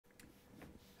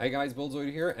Hi guys,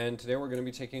 Zotac here, and today we're going to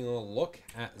be taking a look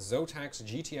at Zotac's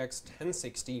GTX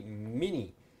 1060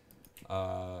 Mini.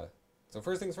 So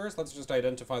first things first, let's just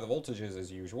identify the voltages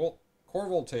as usual. Core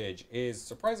voltage is,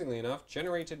 surprisingly enough,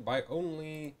 generated by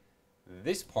only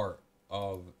this part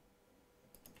of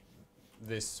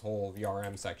this whole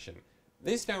VRM section.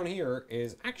 This down here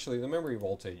is actually the memory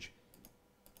voltage.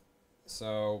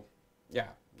 So, yeah,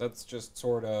 that's just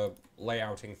sort of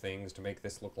layouting things to make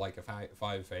this look like a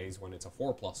 5-phase when it's a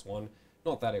 4+1.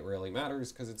 Not that it really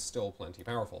matters, because it's still plenty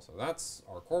powerful. So that's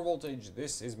our core voltage.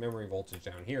 This is memory voltage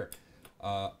down here.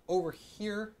 Over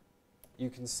here,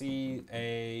 you can see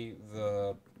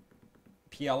the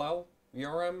PLL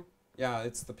VRM. Yeah,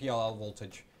 it's the PLL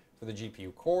voltage for the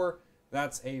GPU core.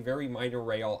 That's a very minor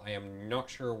rail. I am not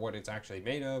sure what it's actually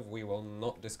made of. We will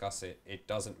not discuss it. It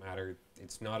doesn't matter.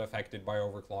 It's not affected by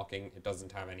overclocking. It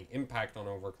doesn't have any impact on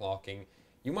overclocking.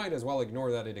 You might as well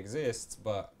ignore that it exists,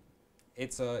 but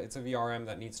it's a VRM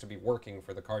that needs to be working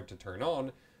for the card to turn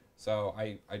on. So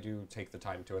I do take the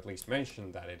time to at least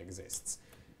mention that it exists.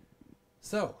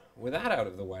 So with that out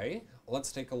of the way,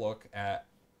 let's take a look at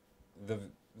the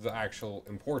actual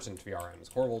important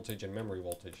VRMs, core voltage and memory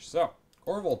voltage. So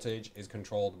core voltage is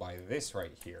controlled by this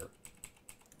right here,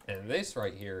 and this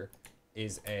right here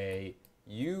is a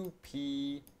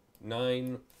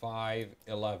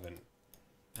UP9511.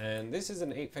 And this is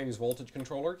an 8-phase voltage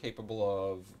controller capable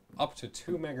of up to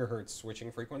 2 megahertz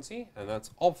switching frequency, and that's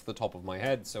off the top of my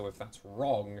head, so if that's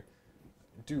wrong,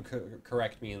 do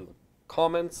correct me in the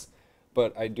comments,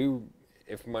 but I do,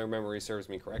 if my memory serves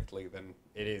me correctly, then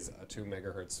it is a 2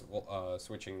 megahertz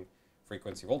switching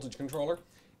frequency voltage controller.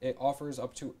 It offers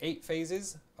up to 8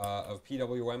 phases of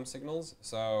PWM signals,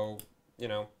 so, you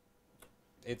know,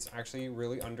 it's actually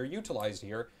really underutilized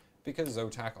here because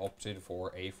Zotac opted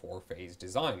for a 4-phase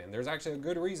design. And there's actually a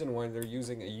good reason why they're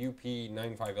using a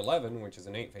UP9511, which is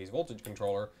an 8-phase voltage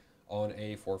controller, on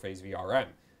a 4-phase VRM.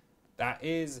 That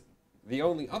is the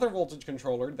only other voltage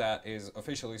controller that is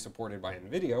officially supported by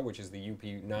NVIDIA, which is the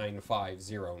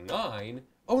UP9509,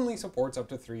 only supports up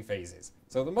to 3 phases.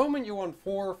 So the moment you want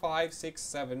 4, 5, 6,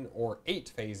 7, or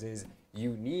 8 phases,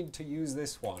 you need to use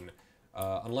this one.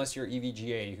 Unless you're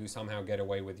EVGA, who somehow get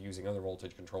away with using other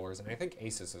voltage controllers, and I think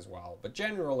Asus as well. But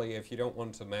generally, if you don't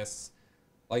want to mess,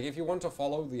 like if you want to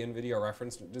follow the NVIDIA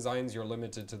reference designs, you're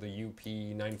limited to the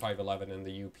UP9511 and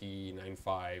the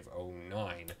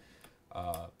UP9509,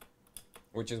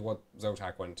 which is what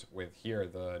Zotac went with here,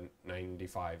 the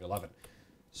 9511.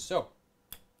 So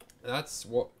that's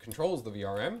what controls the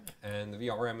VRM, and the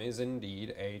VRM is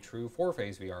indeed a true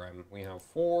 4-phase VRM. We have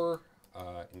 4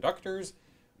 inductors.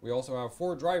 We also have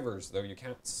 4 drivers, though you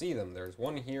can't see them. There's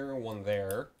one here, one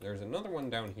there, there's another one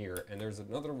down here, and there's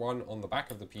another one on the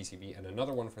back of the PCB, and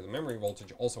another one for the memory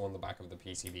voltage also on the back of the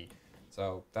PCB.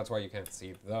 So that's why you can't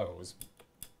see those.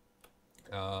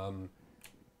 The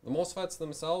Mosfets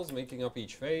themselves, making up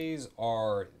each phase,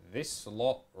 are this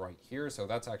lot right here. So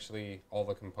that's actually all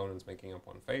the components making up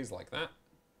one phase, like that.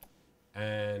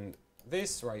 And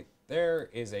this right there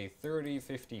is a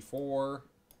 3054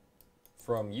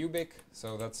 from Ubic,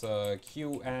 so that's a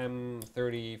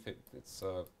QM30, it's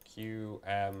a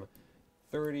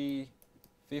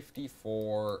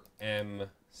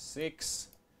QM3054M6,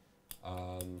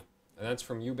 and that's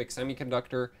from Ubic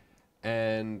Semiconductor,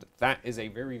 and that is a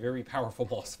very, very powerful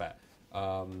MOSFET.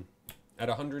 At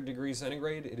 100 degrees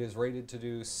centigrade, it is rated to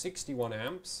do 61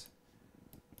 amps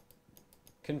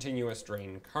continuous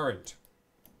drain current.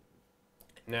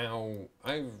 Now,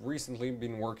 I've recently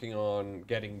been working on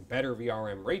getting better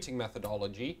VRM rating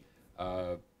methodology,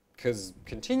 because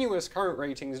continuous current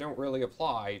ratings don't really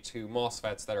apply to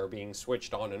MOSFETs that are being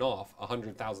switched on and off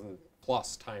 100,000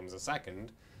 plus times a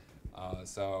second.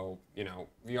 So, you know,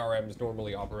 VRMs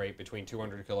normally operate between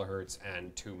 200 kilohertz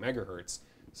and 2 megahertz.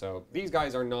 So these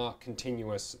guys are not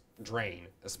continuous drain,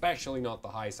 especially not the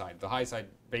high side. The high side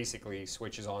basically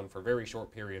switches on for very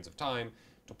short periods of time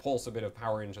to pulse a bit of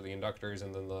power into the inductors,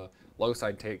 and then the low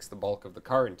side takes the bulk of the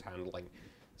current handling.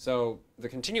 So the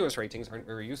continuous ratings aren't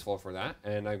very useful for that,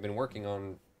 and I've been working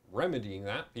on remedying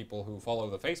that. People who follow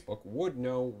the Facebook would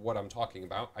know what I'm talking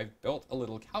about. I've built a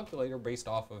little calculator based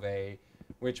off of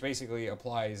which basically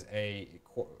applies a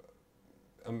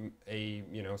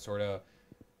you know, sort of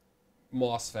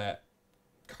MOSFET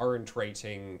current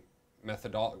rating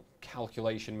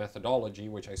calculation methodology,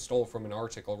 which I stole from an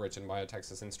article written by a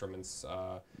Texas Instruments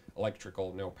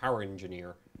power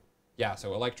engineer. Yeah,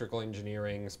 so electrical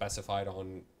engineering specified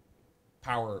on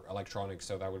power electronics,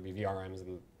 so that would be VRMs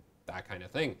and that kind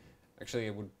of thing. Actually,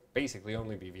 it would basically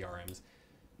only be VRMs.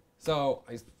 So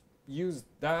I used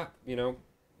that, you know,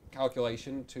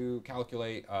 calculation to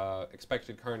calculate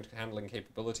expected current handling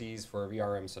capabilities for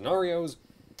VRM scenarios,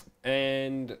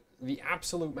 and the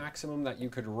absolute maximum that you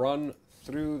could run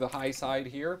through the high side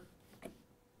here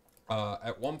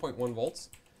at 1.1 volts.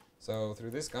 So through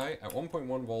this guy at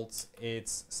 1.1 volts,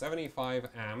 it's 75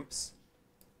 amps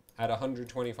at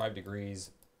 125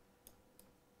 degrees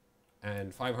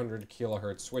and 500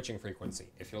 kilohertz switching frequency.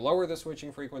 If you lower the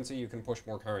switching frequency, you can push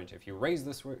more current. If you raise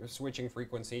the switching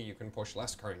frequency, you can push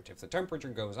less current. If the temperature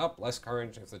goes up, less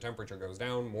current. If the temperature goes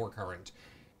down, more current.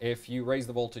 If you raise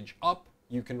the voltage up,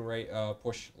 you can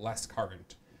push less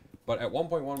current. But at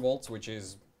 1.1 volts, which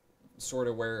is sort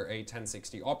of where a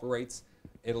 1060 operates,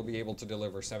 it'll be able to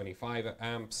deliver 75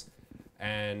 amps,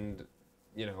 and,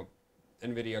 you know,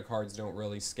 NVIDIA cards don't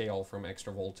really scale from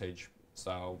extra voltage,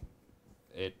 so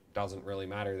it doesn't really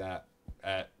matter that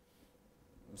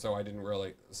so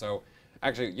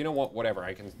actually, you know what, whatever,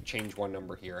 I can change one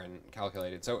number here and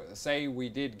calculate it. So say we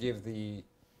did give the,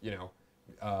 you know,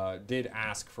 did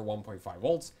ask for 1.5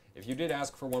 volts. If you did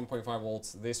ask for 1.5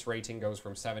 volts, this rating goes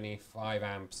from 75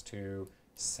 amps to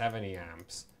 70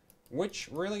 amps, which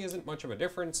really isn't much of a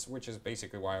difference, which is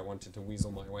basically why I wanted to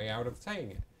weasel my way out of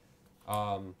saying it.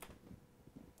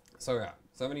 So yeah,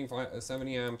 70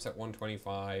 amps at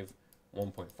 125,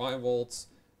 1.5 volts,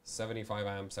 75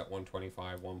 amps at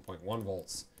 125, 1.1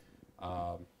 volts.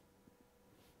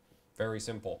 Very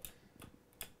simple.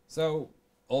 So,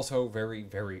 also very,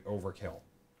 very overkill.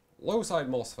 Low side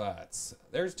MOSFETs.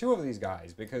 There's two of these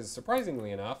guys, because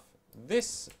surprisingly enough, the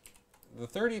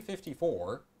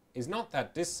 3054 is not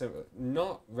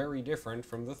very different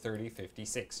from the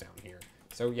 3056 down here.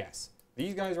 So yes,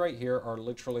 these guys right here are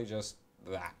literally just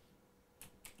that.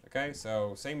 Okay,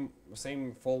 so same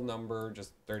full number,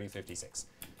 just 3056.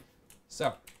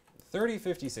 So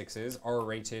 3056s are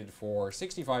rated for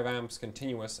 65 amps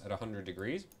continuous at 100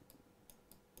 degrees,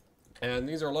 and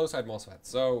these are low side MOSFETs.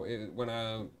 So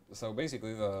so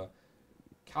basically the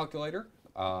calculator,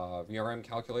 VRM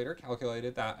calculator,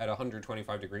 calculated that at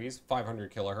 125 degrees,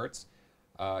 500 kilohertz.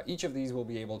 Each of these will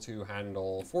be able to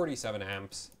handle 47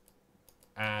 amps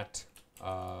at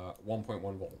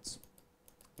 1.1 volts.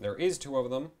 There is two of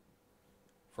them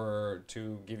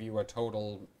to give you a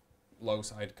total low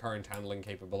side current handling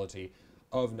capability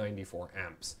of 94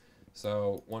 amps.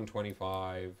 So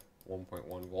 125,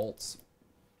 1.1 volts.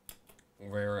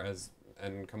 Whereas,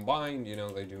 and combined, you know,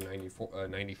 they do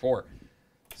 94.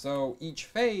 So each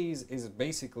phase is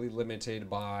basically limited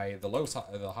by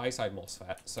the high side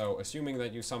MOSFET. So assuming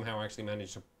that you somehow actually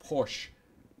manage to push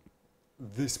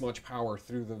this much power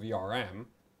through the VRM,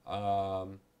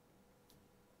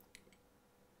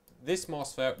 this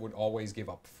MOSFET would always give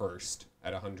up first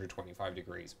at 125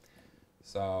 degrees.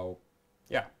 So,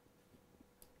 yeah.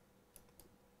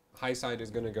 High side is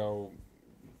going to go,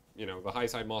 you know, the high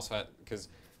side MOSFET, because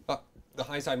the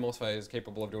high side MOSFET is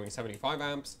capable of doing 75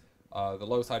 amps. The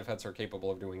low side FETs are capable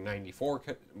of doing 94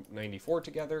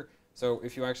 together. So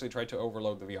if you actually try to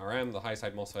overload the VRM, the high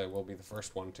side MOSFET will be the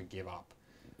first one to give up.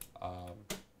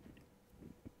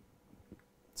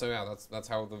 So yeah, that's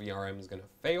how the VRM is going to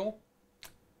fail.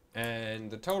 And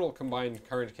the total combined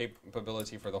current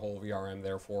capability for the whole VRM,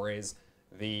 therefore, is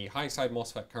the high side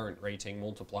MOSFET current rating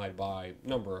multiplied by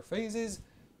number of phases,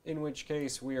 in which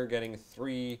case we are getting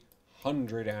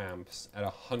 300 amps at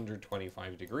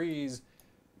 125 degrees,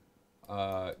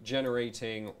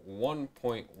 generating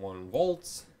 1.1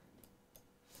 volts,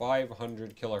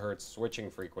 500 kilohertz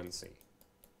switching frequency.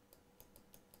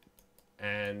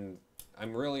 And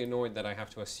I'm really annoyed that I have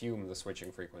to assume the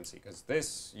switching frequency, because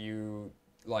this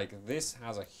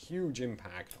has a huge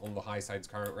impact on the high side's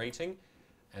current rating,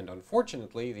 and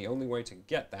unfortunately the only way to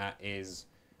get that is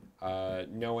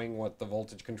knowing what the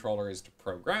voltage controller is to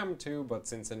program to, but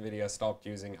since NVIDIA stopped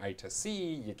using I to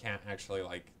C, you can't actually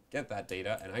get that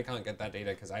data, and I can't get that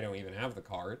data because I don't even have the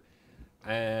card.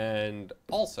 And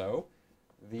also,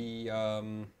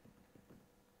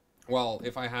 well,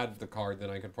 if I had the card,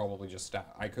 then I could probably just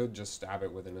stab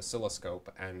it with an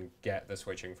oscilloscope and get the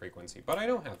switching frequency. But I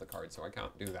don't have the card, so I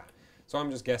can't do that. So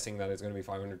I'm just guessing that it's going to be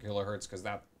 500 kilohertz, because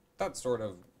that's sort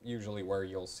of usually where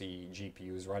you'll see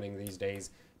GPUs running these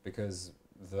days, because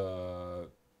of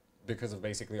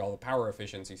basically all the power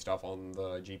efficiency stuff on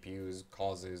the GPUs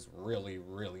causes really,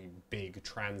 really big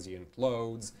transient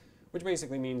loads, which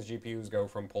basically means GPUs go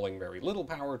from pulling very little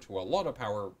power to a lot of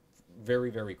power very,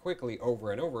 very quickly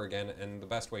over and over again, and the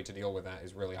best way to deal with that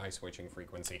is really high switching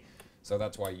frequency. So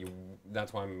that's why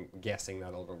I'm guessing that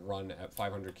it'll run at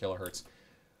 500 kilohertz.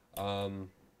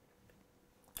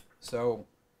 So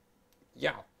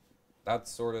yeah,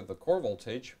 that's sort of the core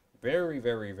voltage. Very,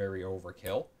 very, very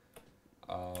overkill.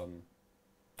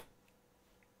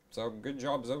 so good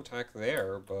job Zotac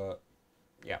there, but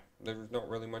yeah, there's not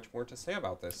really much more to say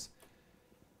about this.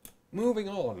 Moving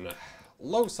on,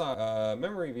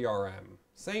 memory VRM,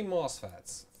 same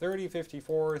MOSFETs,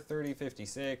 3054,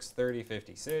 3056,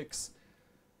 3056,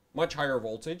 much higher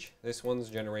voltage. This one's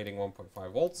generating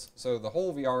 1.5 volts, so the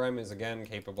whole VRM is again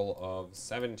capable of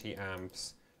 70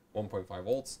 amps, 1.5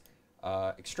 volts.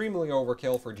 Extremely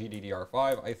overkill for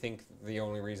GDDR5. I think the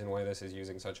only reason why this is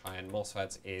using such high-end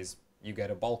MOSFETs is you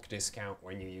get a bulk discount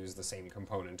when you use the same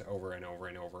component over and over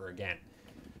and over again.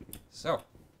 So,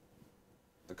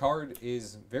 the card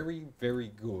is very,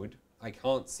 very good. I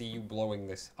can't see you blowing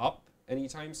this up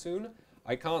anytime soon.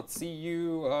 I can't see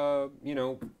you, you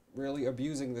know, really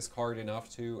abusing this card enough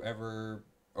to ever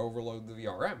overload the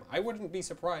VRM. I wouldn't be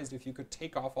surprised if you could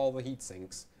take off all the heat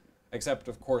sinks, except,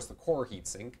 of course, the core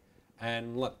heatsink,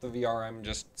 and let the VRM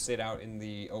just sit out in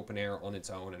the open air on its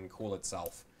own and cool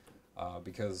itself.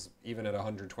 Because even at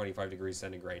 125 degrees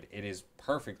centigrade, it is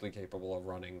perfectly capable of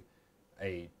running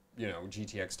a, you know,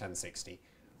 GTX 1060.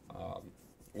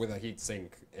 With a heatsink,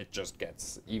 it just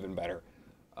gets even better.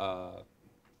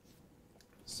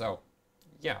 So,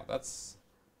 yeah, that's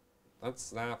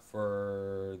that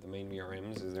for the main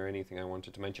VRMs. Is there anything I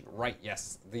wanted to mention? Right,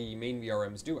 yes, the main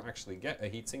VRMs do actually get a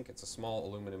heatsink. It's a small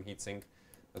aluminum heatsink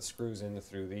that screws in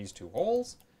through these two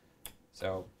holes.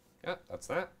 So, yeah, that's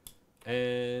that.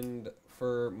 And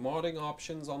for modding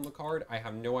options on the card, I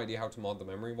have no idea how to mod the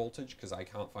memory voltage because I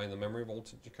can't find the memory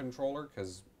voltage controller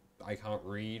because I can't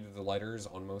read the letters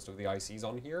on most of the ICs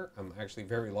on here. I'm actually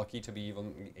very lucky to be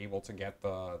even able to get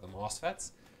the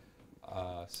MOSFETs.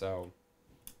 So,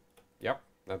 yep,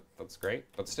 that's great.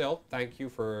 But still, thank you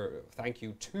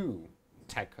to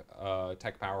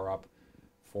Tech Power Up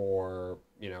for,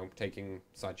 you know, taking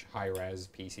such high-res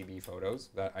PCB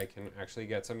photos that I can actually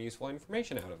get some useful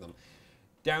information out of them.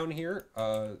 Down here,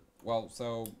 well,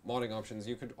 so modding options,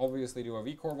 you could obviously do a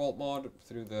vCore Vault mod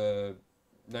through the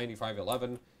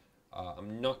 9511.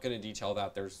 I'm not going to detail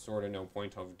that. There's sort of no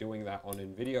point of doing that on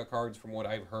NVIDIA cards from what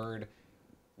I've heard,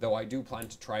 though I do plan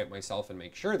to try it myself and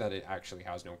make sure that it actually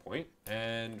has no point.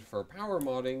 And for power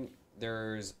modding,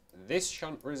 there's this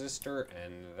shunt resistor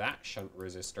and that shunt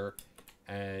resistor,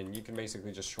 and you can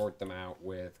basically just short them out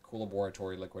with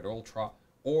Coolaboratory Liquid Ultra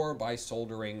or by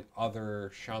soldering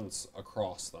other shunts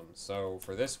across them. So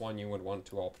for this one, you would want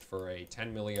to opt for a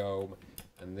 10 milliohm,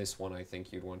 and this one I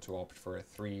think you'd want to opt for a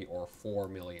 3 or 4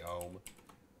 milliohm.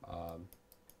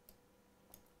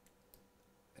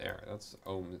 There, that's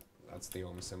the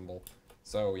ohm symbol.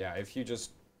 So yeah, if you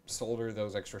just solder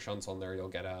those extra shunts on there, you'll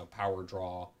get a power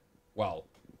draw, well,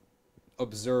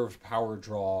 observed power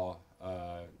draw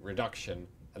reduction,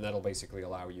 and that'll basically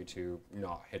allow you to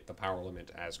not hit the power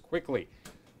limit as quickly.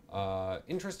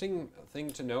 Interesting thing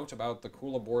to note about the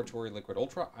Coolaboratory Liquid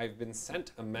Ultra, I've been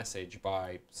sent a message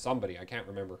by somebody, I can't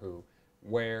remember who,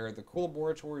 where the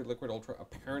Coolaboratory Liquid Ultra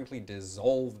apparently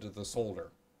dissolved the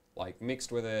solder, like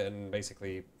mixed with it, and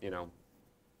basically, you know,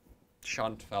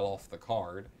 shunt fell off the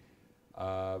card,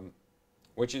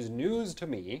 which is news to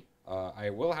me. I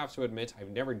will have to admit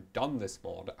I've never done this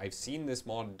mod. I've seen this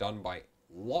mod done by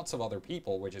lots of other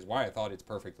people, which is why I thought it's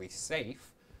perfectly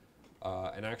safe.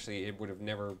 And actually, it would have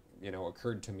never, you know,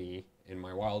 occurred to me in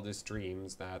my wildest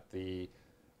dreams that the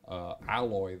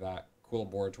alloy that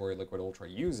Coolaboratory Liquid Ultra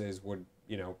uses would,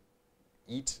 you know,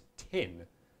 eat tin,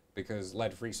 because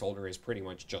lead-free solder is pretty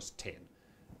much just tin.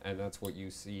 And that's what you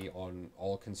see on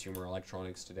all consumer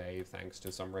electronics today, thanks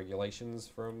to some regulations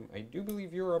from, I do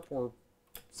believe, Europe or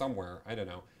somewhere, I don't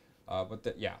know.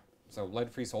 Yeah, so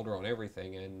lead-free solder on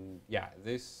everything, and yeah,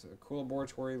 this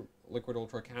Coolaboratory Liquid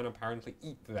Ultra can apparently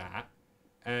eat that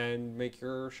and make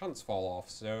your shunts fall off,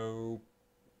 so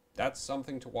that's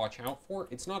something to watch out for.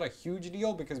 It's not a huge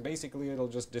deal, because basically it'll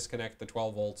just disconnect the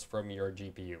 12 volts from your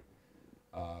GPU,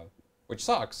 which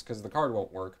sucks, because the card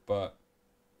won't work, but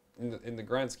in the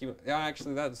grand scheme, yeah,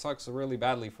 actually that sucks really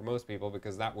badly for most people,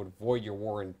 because that would void your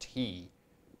warranty.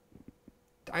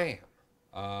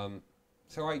 Damn.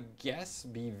 So I guess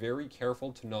be very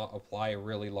careful to not apply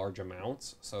really large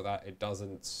amounts so that it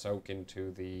doesn't soak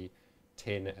into the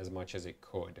tin as much as it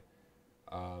could.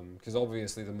 Because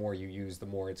obviously the more you use, the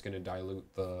more it's going to dilute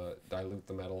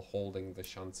the metal holding the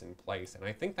shunts in place. And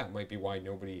I think that might be why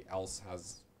nobody else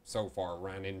has so far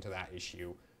ran into that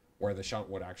issue, where the shunt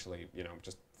would actually, you know,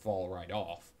 just fall right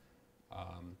off.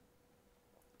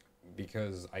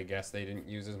 Because I guess they didn't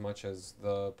use as much as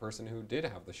the person who did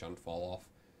have the shunt fall off.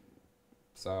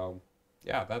 So,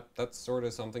 yeah, that's sort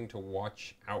of something to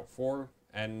watch out for,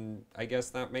 and I guess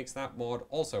that makes that mod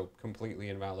also completely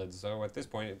invalid. So at this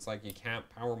point, it's like you can't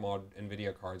power mod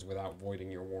NVIDIA cards without voiding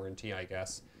your warranty, I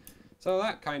guess. So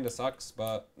that kind of sucks,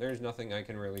 but there's nothing I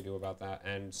can really do about that.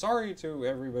 And sorry to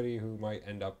everybody who might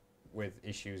end up with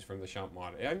issues from the shop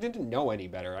mod. I didn't know any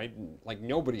better. Like,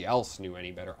 nobody else knew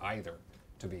any better either,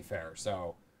 to be fair.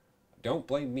 So don't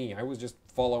blame me. I was just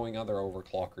following other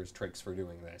overclockers' tricks for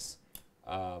doing this.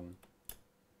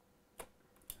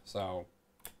 So,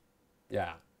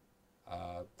 yeah.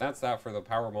 That's that for the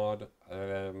power mod.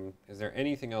 Is there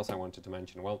anything else I wanted to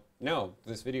mention? Well, no,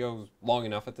 this video's long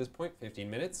enough at this point, 15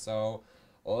 minutes, so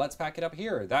let's pack it up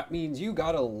here. That means you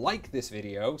gotta like this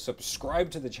video, subscribe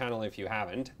to the channel if you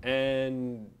haven't,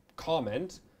 and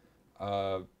comment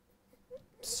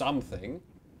something.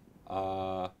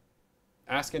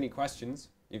 Ask any questions.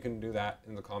 You can do that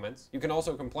in the comments. You can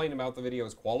also complain about the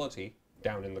video's quality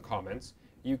down in the comments.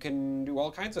 You can do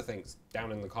all kinds of things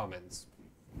down in the comments.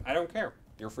 I don't care.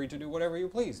 You're free to do whatever you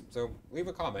please. So leave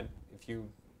a comment if you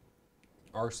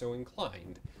are so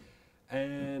inclined.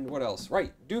 And what else?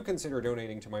 Right, do consider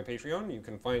donating to my Patreon. You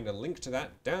can find a link to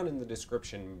that down in the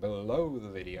description below the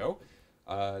video.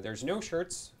 There's no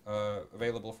shirts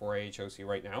available for AHOC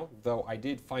right now, though I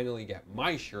did finally get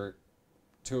my shirt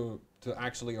to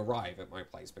actually arrive at my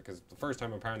place, because the first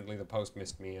time apparently the post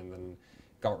missed me and then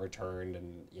got returned,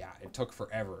 and yeah, it took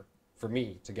forever for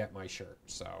me to get my shirt.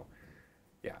 So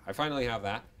yeah, I finally have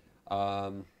that.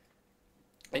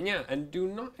 And yeah, and do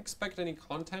not expect any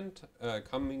content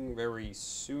coming very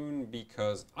soon,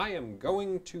 because I am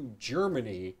going to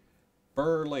Germany,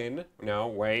 Berlin, no,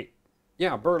 wait,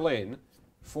 yeah, Berlin,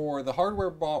 for the Hardware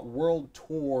Bot World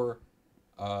Tour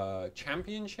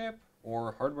Championship,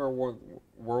 or Hardware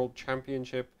World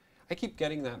Championship. I keep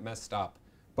getting that messed up,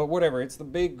 but whatever, it's the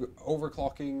big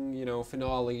overclocking, you know,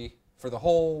 finale for the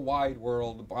whole wide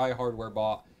world by Hardware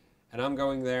Bot. And I'm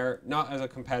going there, not as a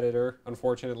competitor,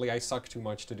 unfortunately, I suck too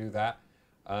much to do that,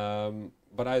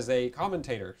 but as a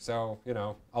commentator. So, you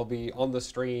know, I'll be on the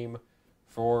stream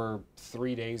for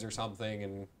 3 days or something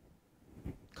and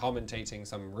commentating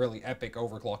some really epic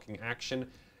overclocking action.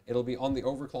 It'll be on the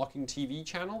Overclocking TV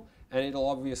channel, and it'll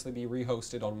obviously be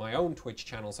rehosted on my own Twitch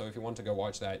channel, so if you want to go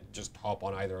watch that, just hop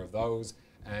on either of those,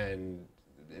 and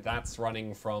that's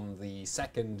running from the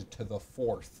 2nd to the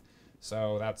 4th.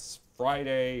 So that's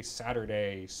Friday,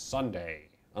 Saturday, Sunday,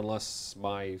 unless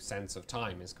my sense of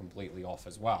time is completely off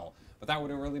as well. But that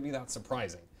wouldn't really be that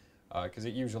surprising, because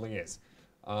it usually is.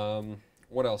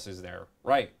 What else is there?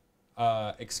 Right,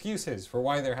 excuses for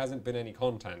why there hasn't been any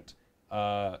content.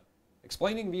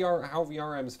 Explaining how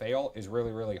VRMs fail is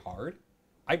really, really hard.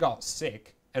 I got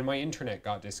sick, and my internet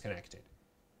got disconnected.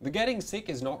 The getting sick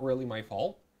is not really my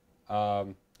fault.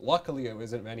 Luckily, it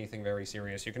wasn't anything very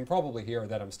serious. You can probably hear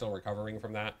that I'm still recovering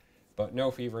from that, but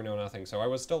no fever, no nothing. So I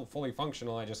was still fully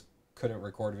functional. I just couldn't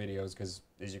record videos because,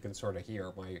 as you can sort of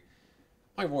hear,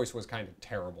 my voice was kind of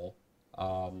terrible.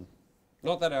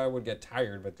 Not that I would get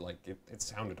tired, but like it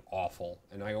sounded awful,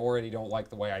 and I already don't like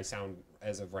the way I sound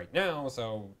as of right now.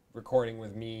 So recording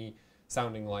with me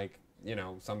sounding like, you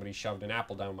know, somebody shoved an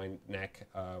apple down my neck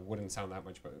wouldn't sound that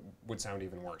much, but would sound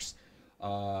even worse.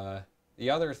 The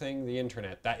other thing, the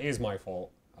internet, that is my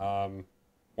fault.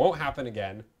 Won't happen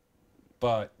again,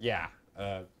 but yeah,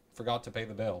 forgot to pay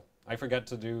the bill. I forget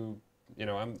to do, you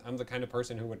know, I'm the kind of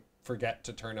person who would forget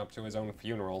to turn up to his own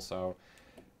funeral, so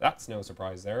that's no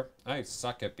surprise there. I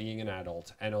suck at being an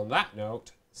adult. And on that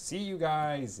note, see you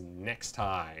guys next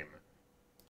time.